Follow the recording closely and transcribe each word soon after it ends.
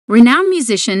Renowned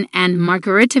musician and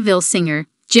Margaritaville singer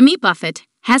Jimmy Buffett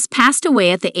has passed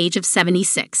away at the age of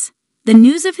 76. The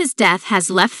news of his death has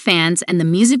left fans and the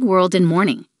music world in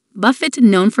mourning. Buffett,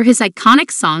 known for his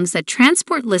iconic songs that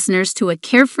transport listeners to a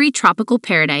carefree tropical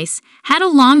paradise, had a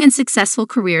long and successful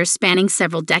career spanning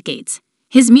several decades.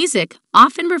 His music,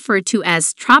 often referred to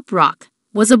as trop rock,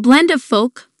 was a blend of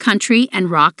folk, country,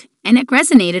 and rock, and it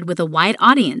resonated with a wide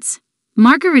audience.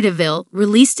 Margaritaville,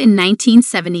 released in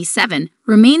 1977,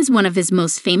 remains one of his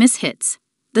most famous hits.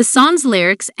 The song's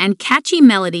lyrics and catchy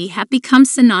melody have become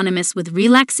synonymous with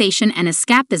relaxation and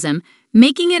escapism,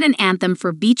 making it an anthem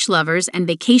for beach lovers and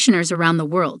vacationers around the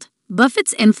world.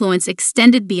 Buffett's influence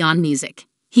extended beyond music.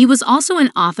 He was also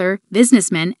an author,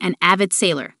 businessman, and avid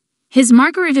sailor. His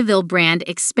Margaritaville brand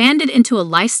expanded into a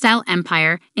lifestyle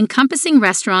empire, encompassing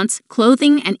restaurants,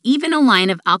 clothing, and even a line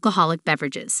of alcoholic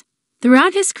beverages.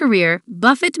 Throughout his career,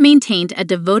 Buffett maintained a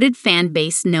devoted fan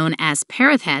base known as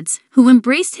Paratheads, who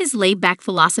embraced his laid-back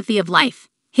philosophy of life.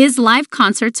 His live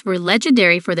concerts were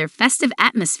legendary for their festive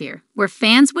atmosphere, where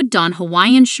fans would don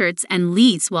Hawaiian shirts and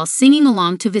leads while singing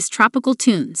along to his tropical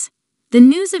tunes. The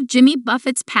news of Jimmy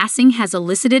Buffett's passing has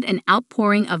elicited an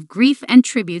outpouring of grief and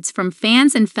tributes from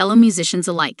fans and fellow musicians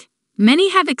alike. Many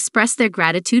have expressed their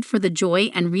gratitude for the joy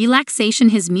and relaxation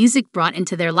his music brought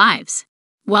into their lives.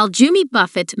 While Jimmy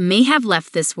Buffett may have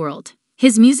left this world,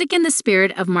 his music and the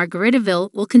spirit of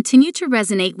Margaritaville will continue to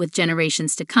resonate with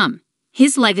generations to come.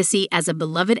 His legacy as a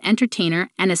beloved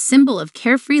entertainer and a symbol of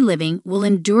carefree living will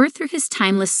endure through his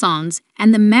timeless songs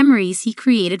and the memories he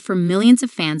created for millions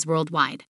of fans worldwide.